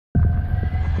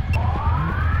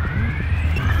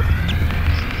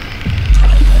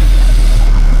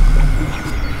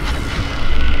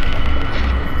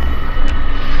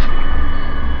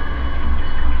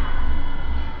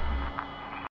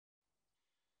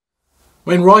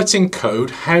When writing code,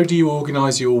 how do you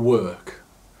organise your work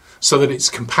so that it's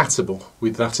compatible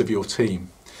with that of your team?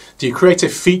 Do you create a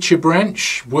feature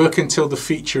branch, work until the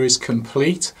feature is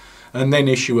complete, and then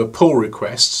issue a pull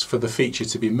request for the feature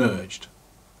to be merged?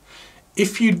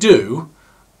 If you do,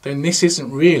 then this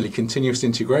isn't really continuous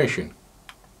integration.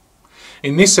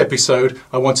 In this episode,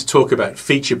 I want to talk about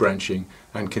feature branching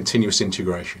and continuous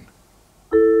integration.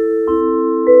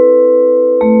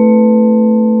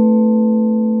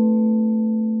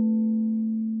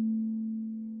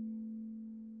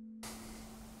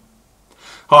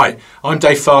 Hi, I'm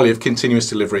Dave Farley of Continuous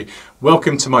Delivery.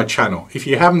 Welcome to my channel. If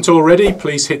you haven't already,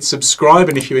 please hit subscribe,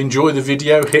 and if you enjoy the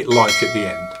video, hit like at the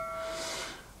end.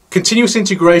 Continuous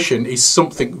integration is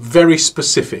something very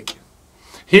specific.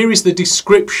 Here is the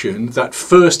description that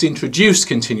first introduced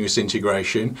continuous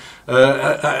integration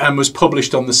and was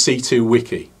published on the C2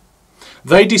 wiki.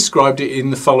 They described it in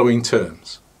the following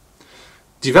terms.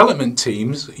 Development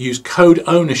teams use code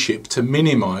ownership to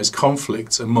minimize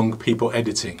conflicts among people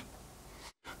editing.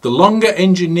 The longer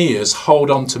engineers hold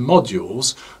on to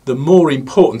modules, the more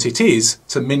important it is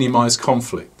to minimize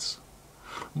conflicts.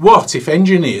 What if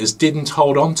engineers didn't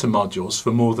hold on to modules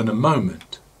for more than a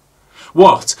moment?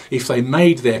 What if they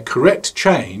made their correct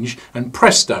change and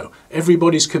presto,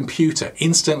 everybody's computer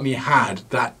instantly had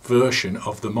that version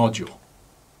of the module?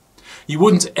 You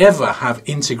wouldn't ever have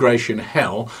integration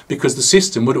hell because the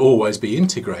system would always be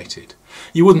integrated.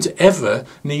 You wouldn't ever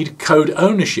need code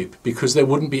ownership because there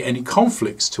wouldn't be any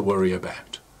conflicts to worry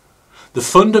about. The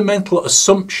fundamental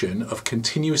assumption of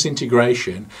continuous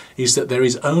integration is that there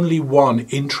is only one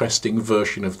interesting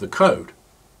version of the code,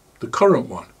 the current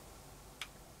one.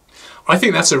 I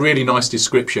think that's a really nice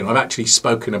description. I've actually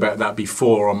spoken about that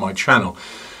before on my channel.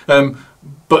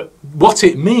 But what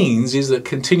it means is that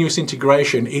continuous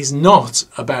integration is not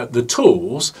about the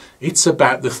tools, it's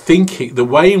about the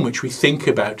way in which we think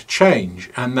about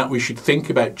change, and that we should think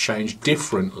about change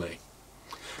differently.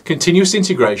 Continuous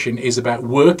integration is about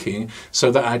working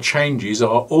so that our changes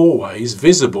are always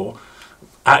visible,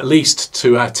 at least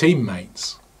to our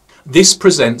teammates. This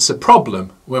presents a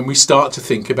problem when we start to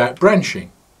think about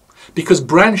branching, because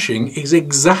branching is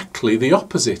exactly the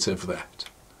opposite of that.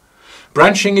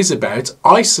 Branching is about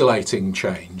isolating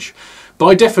change.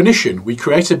 By definition, we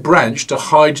create a branch to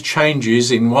hide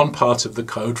changes in one part of the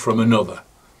code from another.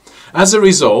 As a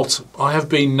result, I have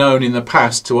been known in the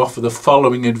past to offer the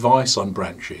following advice on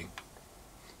branching.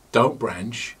 Don't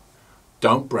branch,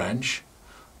 don't branch,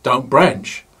 don't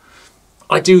branch.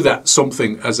 I do that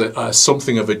something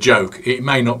of a joke. It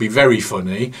may not be very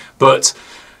funny, but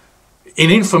in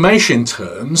information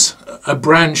terms, a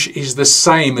branch is the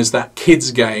same as that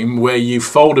kids game where you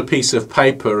fold a piece of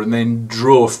paper and then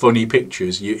draw funny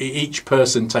pictures. Each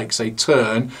person takes a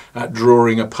turn at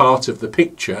drawing a part of the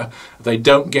picture. They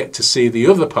don't get to see the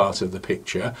other part of the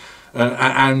picture,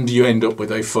 and you end up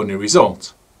with a funny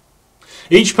result.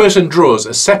 Each person draws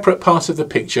a separate part of the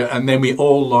picture, and then we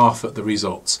all laugh at the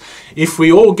results. If we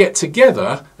all get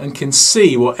together and can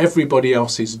see what everybody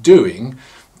else is doing,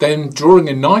 then drawing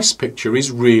a nice picture is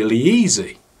really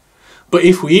easy. But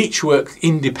if we each work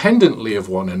independently of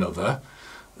one another,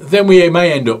 then we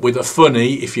may end up with a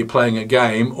funny, if you're playing a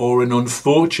game, or an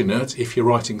unfortunate, if you're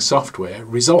writing software,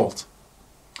 result.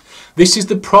 This is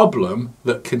the problem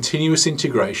that continuous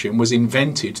integration was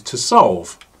invented to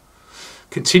solve.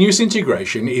 Continuous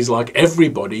integration is like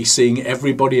everybody seeing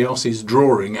everybody else's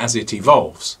drawing as it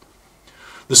evolves.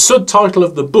 The subtitle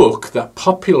of the book that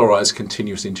popularized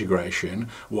continuous integration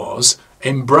was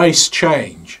Embrace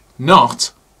Change,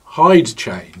 not Hide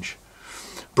Change.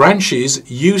 Branches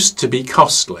used to be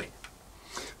costly.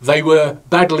 They were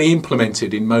badly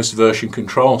implemented in most version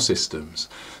control systems.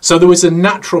 So there was a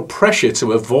natural pressure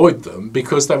to avoid them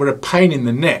because they were a pain in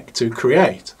the neck to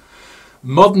create.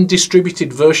 Modern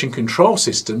distributed version control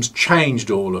systems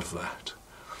changed all of that.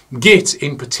 Git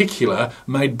in particular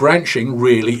made branching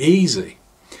really easy.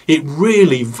 It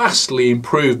really vastly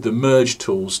improved the merge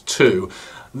tools too,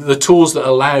 the tools that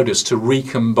allowed us to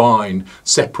recombine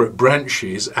separate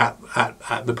branches at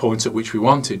the point at which we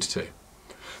wanted to.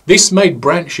 This made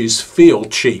branches feel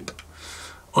cheap.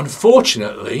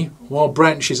 Unfortunately, while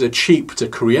branches are cheap to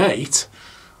create,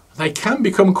 they can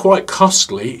become quite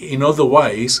costly in other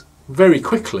ways very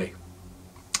quickly.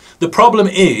 The problem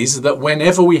is that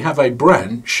whenever we have a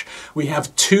branch, we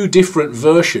have two different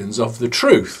versions of the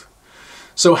truth.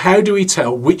 So how do we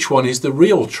tell which one is the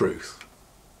real truth?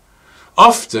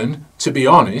 Often, to be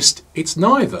honest, it's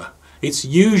neither. It's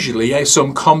usually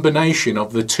some combination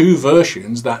of the two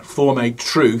versions that form a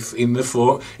truth in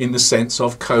the sense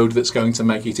of code that's going to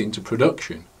make it into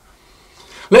production.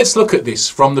 Let's look at this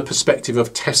from the perspective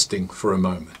of testing for a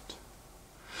moment.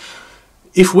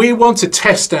 If we want to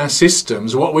test our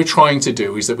systems, what we're trying to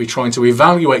do is that we're trying to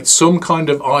evaluate some kind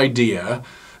of idea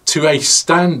to a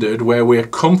standard where we're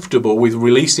comfortable with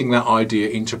releasing that idea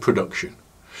into production.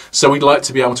 So we'd like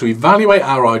to be able to evaluate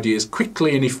our ideas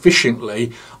quickly and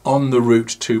efficiently on the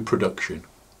route to production.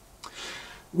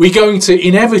 We're going to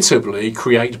inevitably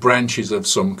create branches of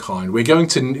some kind. We're going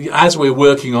to, as we're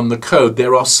working on the code,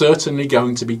 there are certainly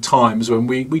going to be times when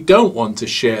we don't want to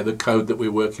share the code that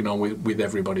we're working on with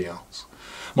everybody else.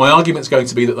 My argument is going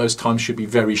to be that those times should be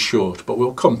very short, but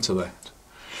we'll come to that.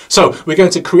 So we're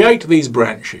going to create these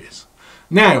branches.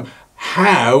 Now,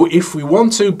 how, if we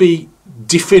want to be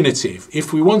definitive,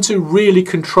 if we want to really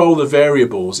control the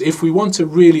variables, if we want to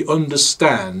really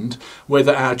understand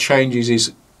whether our changes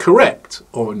is correct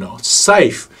or not,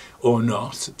 safe or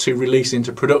not to release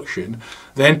into production,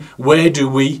 then where do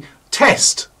we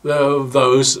test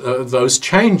those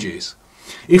changes?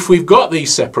 If we've got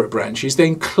these separate branches,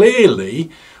 then clearly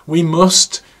we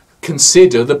must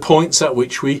consider the points at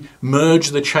which we merge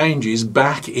the changes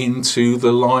back into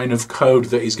the line of code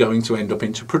that is going to end up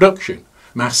into production.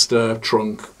 Master,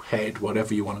 trunk, head,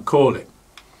 whatever you want to call it.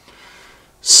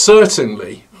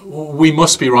 Certainly, we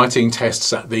must be writing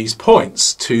tests at these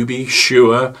points to be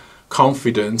sure,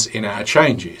 confident in our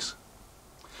changes.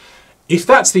 If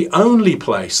that's the only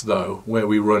place, though, where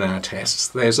we run our tests,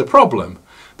 there's a problem.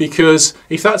 Because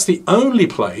if that's the only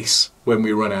place when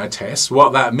we run our tests,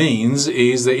 what that means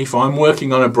is that if I'm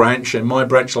working on a branch and my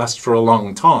branch lasts for a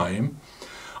long time,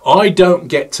 I don't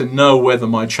get to know whether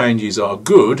my changes are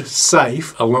good,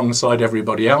 safe, alongside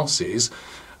everybody else's,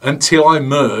 until I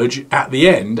merge at the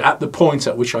end, at the point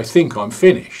at which I think I'm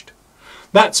finished.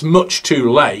 That's much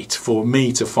too late for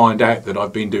me to find out that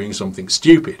I've been doing something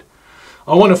stupid.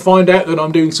 I want to find out that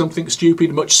I'm doing something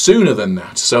stupid much sooner than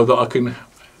that, so that I can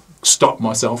stop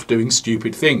myself doing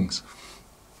stupid things.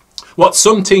 What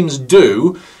some teams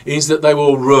do is that they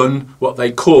will run what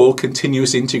they call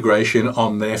continuous integration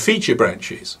on their feature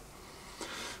branches.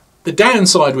 The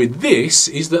downside with this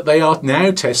is that they are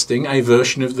now testing a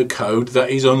version of the code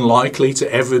that is unlikely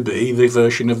to ever be the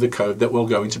version of the code that will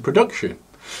go into production.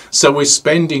 So we're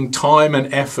spending time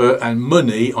and effort and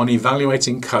money on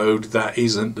evaluating code that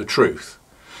isn't the truth.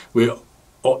 We're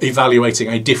evaluating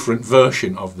a different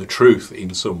version of the truth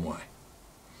in some way.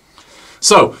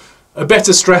 So a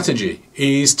better strategy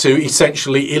is to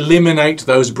essentially eliminate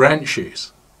those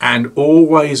branches and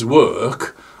always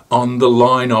work on the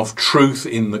line of truth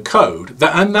in the code.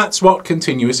 And that's what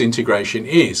continuous integration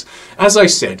is. As I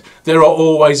said, there are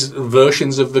always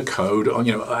versions of the code,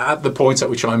 at the point at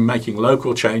which I'm making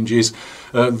local changes,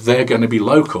 they're going to be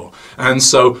local. And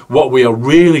so what we are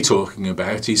really talking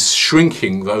about is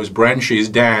shrinking those branches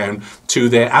down to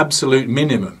their absolute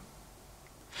minimum.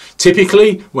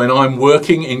 Typically, when I'm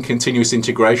working in continuous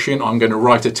integration, I'm going to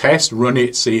write a test, run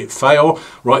it, see it fail,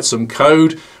 write some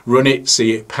code, run it,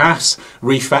 see it pass,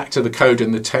 refactor the code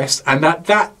in the test, and at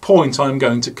that point I'm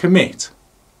going to commit.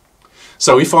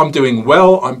 So if I'm doing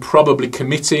well, I'm probably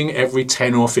committing every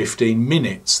 10 or 15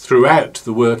 minutes throughout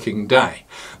the working day.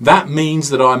 That means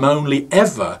that I'm only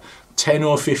ever 10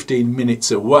 or 15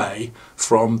 minutes away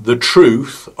from the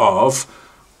truth of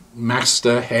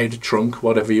master, head, trunk,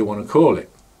 whatever you want to call it.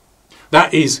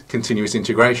 That is continuous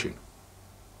integration.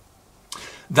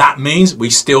 That means we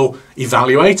still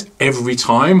evaluate every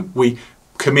time we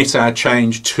commit our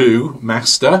change to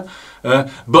master,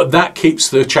 but that keeps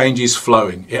the changes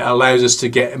flowing. It allows us to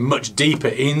get much deeper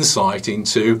insight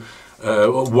into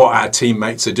what our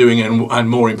teammates are doing and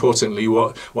more importantly,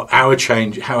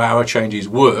 how our changes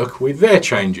work with their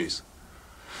changes.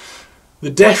 The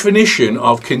definition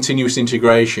of continuous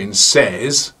integration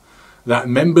says that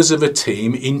members of a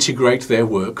team integrate their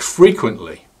work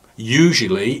frequently.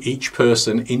 Usually each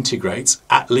person integrates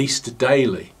at least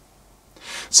daily.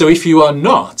 So if you are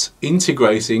not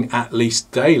integrating at least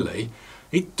daily,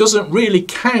 it doesn't really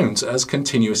count as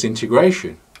continuous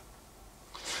integration.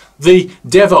 The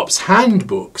DevOps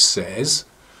handbook says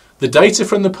the data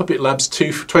from the Puppet Labs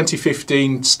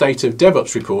 2015 State of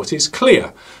DevOps report is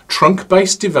clear.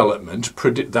 Trunk-based development,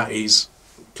 that is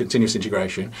continuous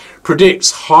integration,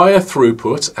 predicts higher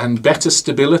throughput and better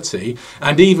stability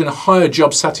and even higher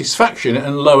job satisfaction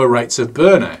and lower rates of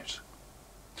burnout.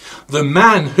 The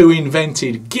man who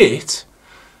invented Git,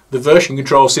 the version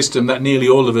control system that nearly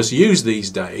all of us use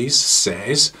these days,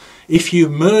 says if you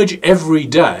merge every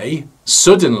day,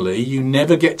 suddenly you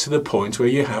never get to the point where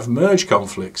you have merge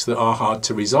conflicts that are hard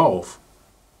to resolve.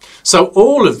 So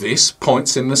all of this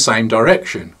points in the same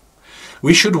direction.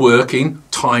 We should work in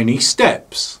tiny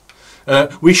steps.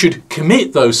 We should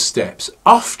commit those steps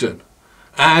often.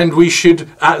 and we should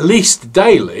at least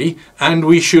daily, and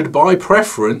we should by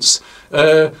preference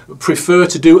prefer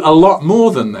to do a lot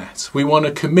more than that. We want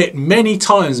to commit many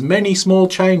times, many small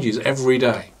changes every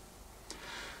day.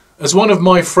 As one of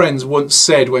my friends once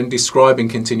said when describing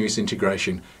continuous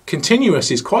integration, continuous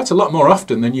is quite a lot more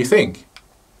often than you think.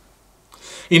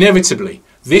 Inevitably,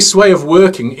 this way of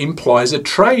working implies a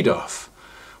trade-off.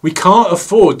 We can't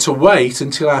afford to wait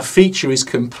until our feature is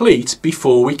complete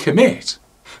before we commit.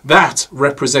 That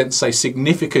represents a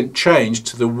significant change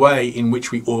to the way in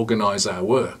which we organise our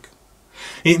work.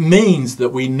 It means that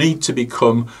we need to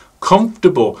become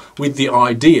comfortable with the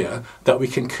idea that we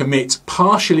can commit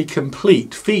partially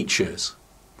complete features.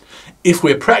 If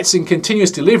we're practicing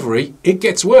continuous delivery, it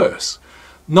gets worse.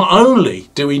 Not only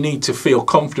do we need to feel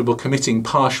comfortable committing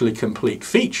partially complete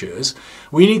features,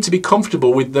 we need to be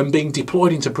comfortable with them being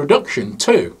deployed into production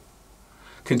too.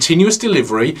 Continuous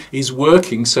delivery is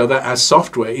working so that our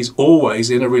software is always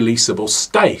in a releasable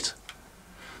state.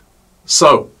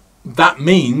 So that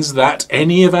means that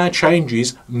any of our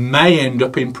changes may end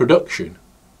up in production.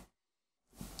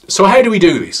 So how do we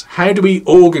do this? How do we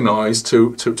organise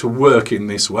to work in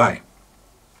this way?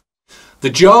 The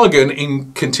jargon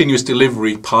in continuous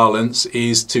delivery parlance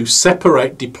is to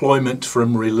separate deployment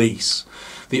from release.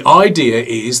 The idea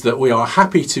is that we are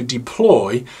happy to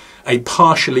deploy a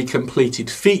partially completed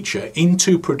feature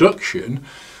into production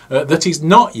that is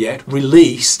not yet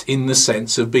released in the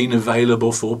sense of being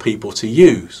available for people to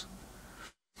use.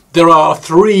 There are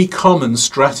three common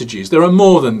strategies. There are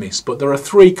more than this, but there are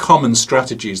three common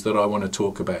strategies that I want to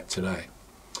talk about today.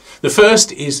 The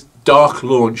first is dark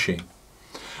launching.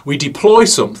 We deploy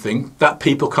something that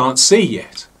people can't see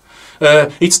yet.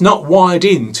 It's not wired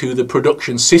into the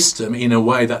production system in a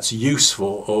way that's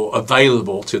useful or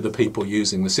available to the people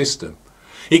using the system.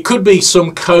 It could be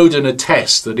some code and a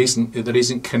test that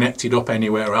isn't connected up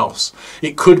anywhere else.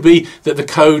 It could be that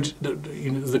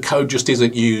the code just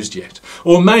isn't used yet.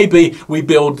 Or maybe we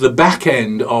build the back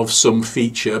end of some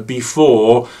feature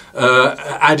before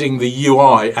adding the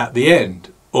UI at the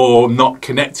end, or not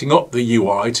connecting up the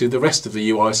UI to the rest of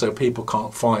the UI so people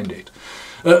can't find it.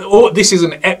 This is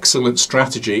an excellent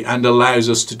strategy and allows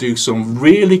us to do some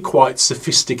really quite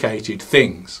sophisticated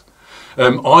things.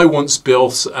 I once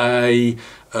built a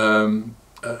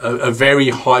very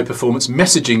high performance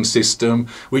messaging system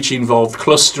which involved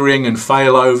clustering and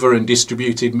failover and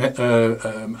distributed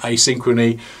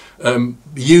asynchrony,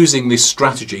 using this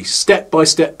strategy step by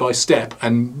step by step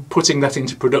and putting that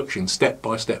into production step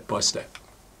by step by step.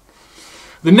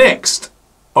 The next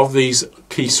of these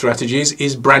key strategies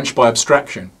is branch by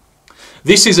abstraction.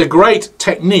 This is a great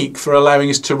technique for allowing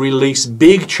us to release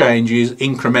big changes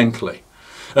incrementally.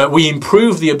 We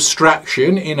improve the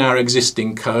abstraction in our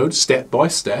existing code step by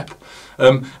step,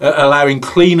 allowing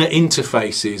cleaner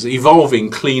interfaces,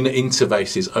 evolving cleaner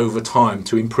interfaces over time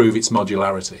to improve its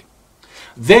modularity.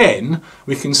 Then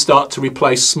we can start to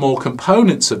replace small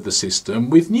components of the system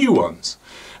with new ones,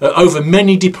 over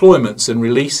many deployments and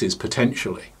releases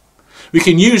potentially. We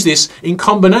can use this in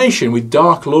combination with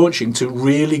dark launching to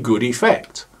really good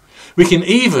effect. We can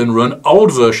even run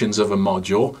old versions of a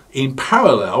module in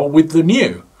parallel with the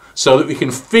new, so that we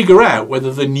can figure out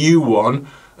whether the new one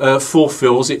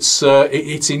fulfills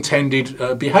its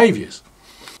intended behaviours.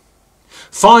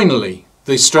 Finally,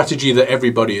 the strategy that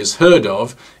everybody has heard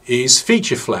of is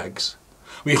feature flags.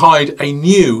 We hide a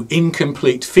new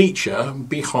incomplete feature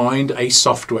behind a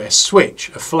software switch,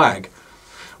 a flag.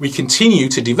 We continue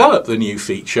to develop the new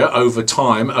feature over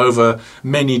time, over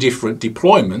many different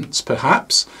deployments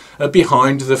perhaps,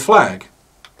 behind the flag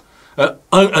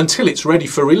until it's ready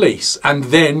for release, and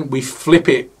then we flip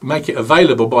it, make it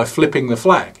available by flipping the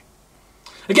flag.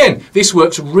 Again, this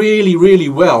works really, really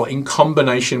well in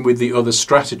combination with the other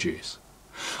strategies.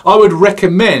 I would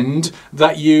recommend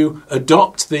that you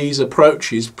adopt these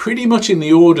approaches pretty much in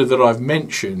the order that I've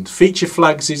mentioned. Feature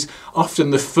flags is often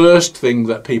the first thing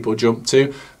that people jump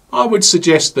to. I would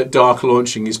suggest that dark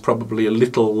launching is probably a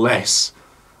little less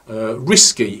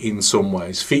risky in some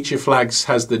ways. Feature flags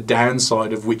has the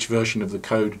downside of which version of the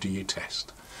code do you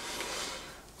test.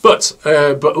 But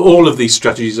all of these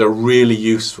strategies are really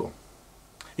useful.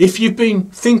 If you've been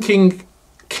thinking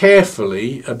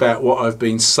carefully about what I've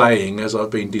been saying as I've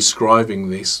been describing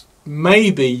this,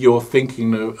 maybe you're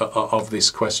thinking of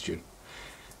this question.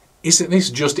 Isn't this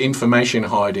just information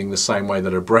hiding the same way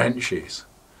that a branch is?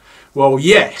 Well,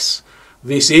 yes,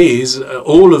 this is.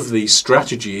 All of these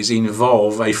strategies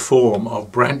involve a form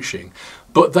of branching,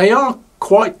 but they are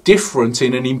quite different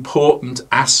in an important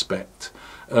aspect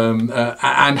and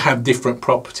have different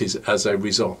properties as a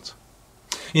result.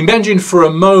 Imagine for a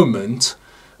moment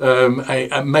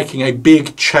making a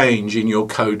big change in your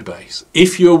code base.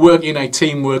 If you're working in a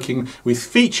team working with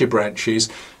feature branches,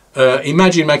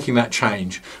 imagine making that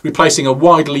change, replacing a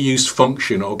widely used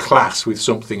function or class with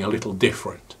something a little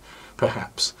different,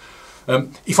 perhaps.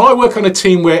 If I work on a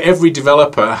team where every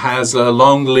developer has a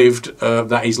long-lived,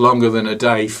 that is longer than a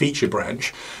day, feature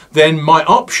branch, then my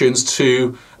options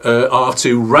are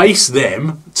to race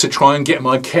them to try and get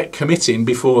my commit in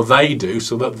before they do,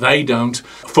 so that they don't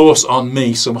force on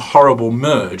me some horrible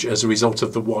merge as a result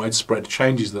of the widespread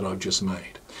changes that I've just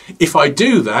made. If I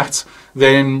do that,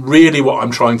 then really what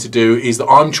I'm trying to do is that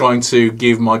I'm trying to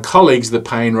give my colleagues the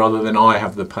pain rather than I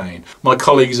have the pain. My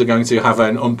colleagues are going to have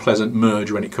an unpleasant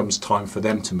merge when it comes time for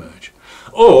them to merge.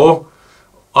 Or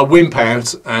I wimp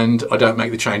out and I don't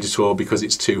make the change at all because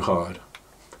it's too hard.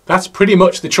 That's pretty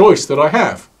much the choice that I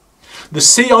have. The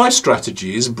CI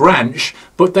strategies branch,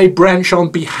 but they branch on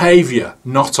behavior,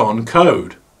 not on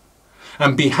code.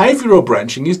 And behavioral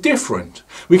branching is different.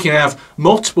 We can have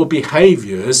multiple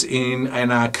behaviors in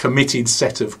our committed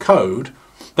set of code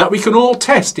that we can all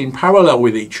test in parallel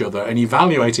with each other and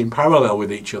evaluate in parallel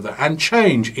with each other and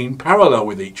change in parallel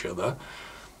with each other,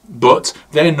 but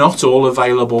they're not all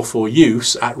available for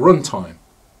use at runtime.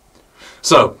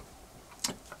 So,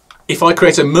 if I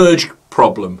create a merge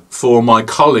problem for my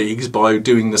colleagues by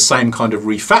doing the same kind of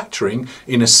refactoring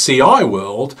in a CI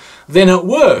world, then at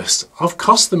worst I've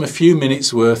cost them a few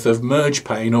minutes worth of merge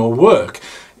pain or work.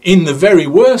 In the very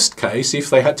worst case, if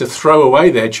they had to throw away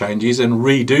their changes and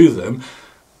redo them,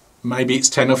 maybe it's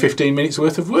 10 or 15 minutes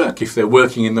worth of work if they're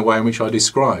working in the way in which I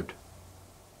described.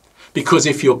 Because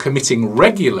if you're committing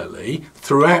regularly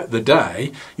throughout the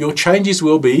day, your changes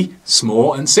will be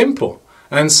small and simple.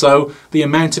 And so the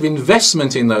amount of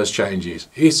investment in those changes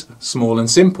is small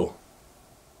and simple.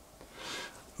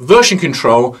 Version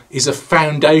control is a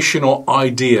foundational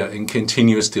idea in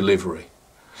continuous delivery.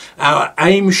 Our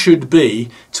aim should be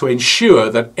to ensure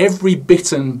that every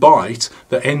bit and byte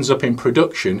that ends up in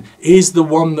production is the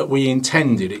one that we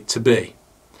intended it to be.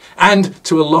 And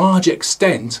to a large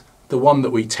extent, the one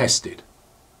that we tested.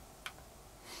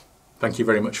 Thank you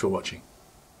very much for watching.